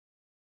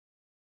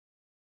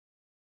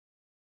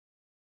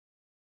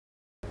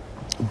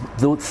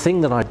The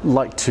thing that I'd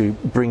like to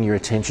bring your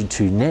attention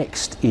to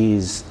next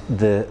is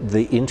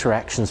the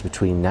interactions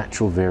between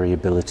natural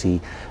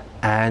variability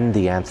and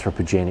the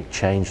anthropogenic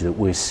change that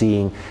we're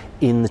seeing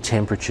in the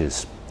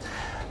temperatures.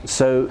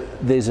 So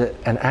there's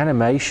an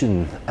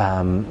animation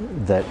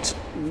that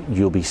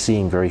you'll be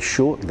seeing very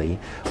shortly,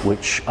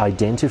 which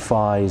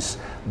identifies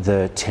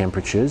the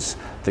temperatures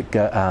that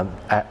go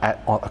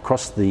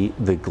across the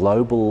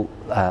global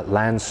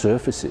land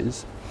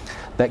surfaces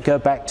that go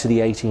back to the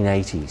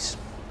 1880s.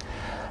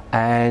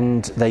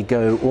 And they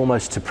go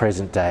almost to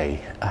present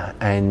day.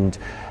 And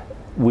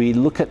we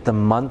look at the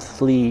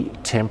monthly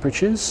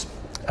temperatures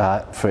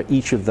for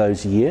each of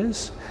those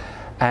years.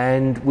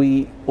 And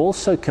we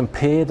also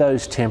compare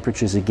those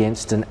temperatures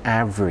against an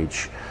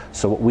average,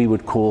 so what we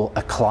would call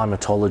a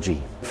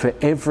climatology. For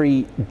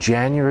every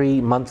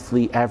January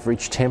monthly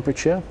average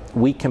temperature,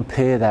 we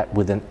compare that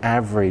with an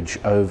average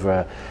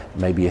over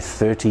maybe a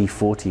 30,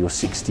 40 or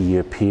 60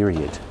 year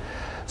period.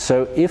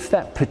 So if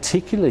that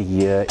particular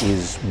year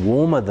is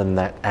warmer than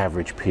that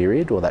average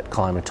period or that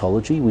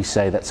climatology, we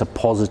say that's a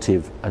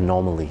positive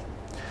anomaly.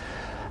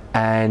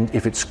 And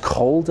if it's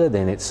colder,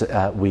 then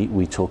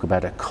we talk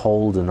about a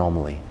cold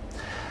anomaly.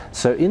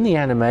 So in the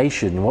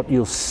animation, what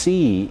you'll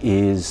see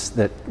is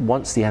that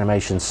once the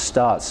animation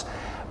starts,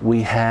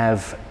 we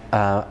have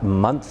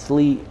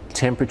monthly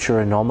temperature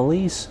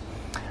anomalies.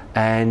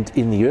 And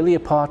in the earlier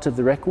part of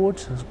the record,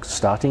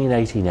 starting in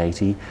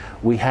 1880,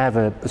 we have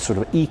a sort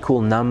of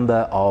equal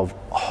number of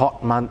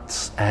hot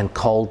months and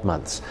cold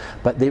months.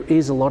 But there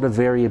is a lot of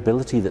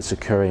variability that's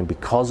occurring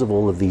because of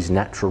all of these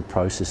natural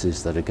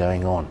processes that are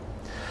going on.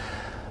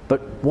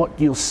 But what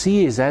you'll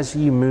see is as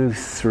you move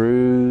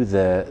through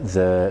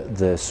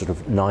the sort of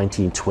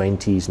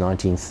 1920s,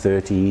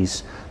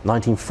 1930s,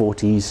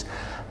 1940s,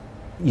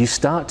 you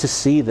start to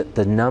see that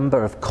the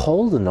number of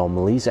cold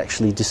anomalies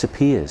actually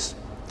disappears.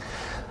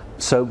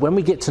 So when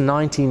we get to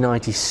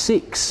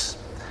 1996,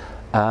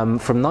 from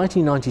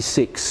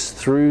 1996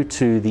 through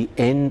to the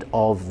end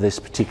of this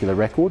particular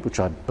record, which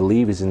I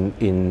believe is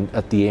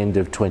at the end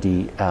of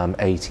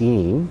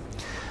 2018,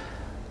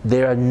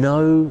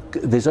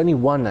 there's only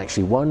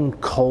one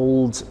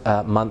cold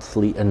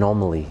monthly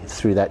anomaly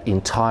through that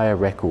entire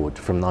record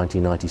from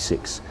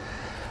 1996.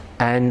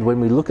 And when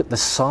we look at the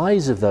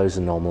size of those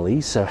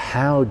anomalies, so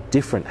how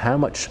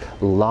much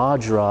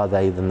larger are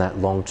they than that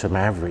long-term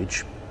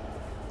average,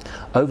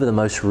 over the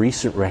most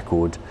recent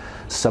record,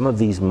 some of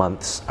these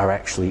months are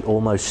actually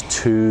almost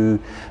 2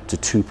 to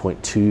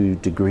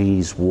 2.2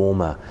 degrees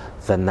warmer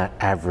than that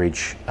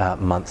average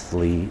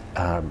monthly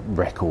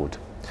record.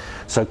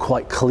 So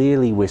quite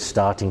clearly we're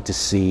starting to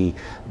see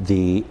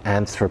the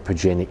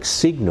anthropogenic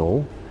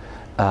signal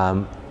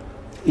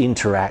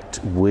interact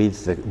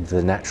with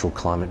the natural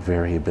climate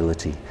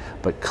variability,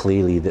 but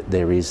clearly that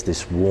there is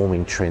this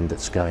warming trend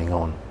that's going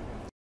on.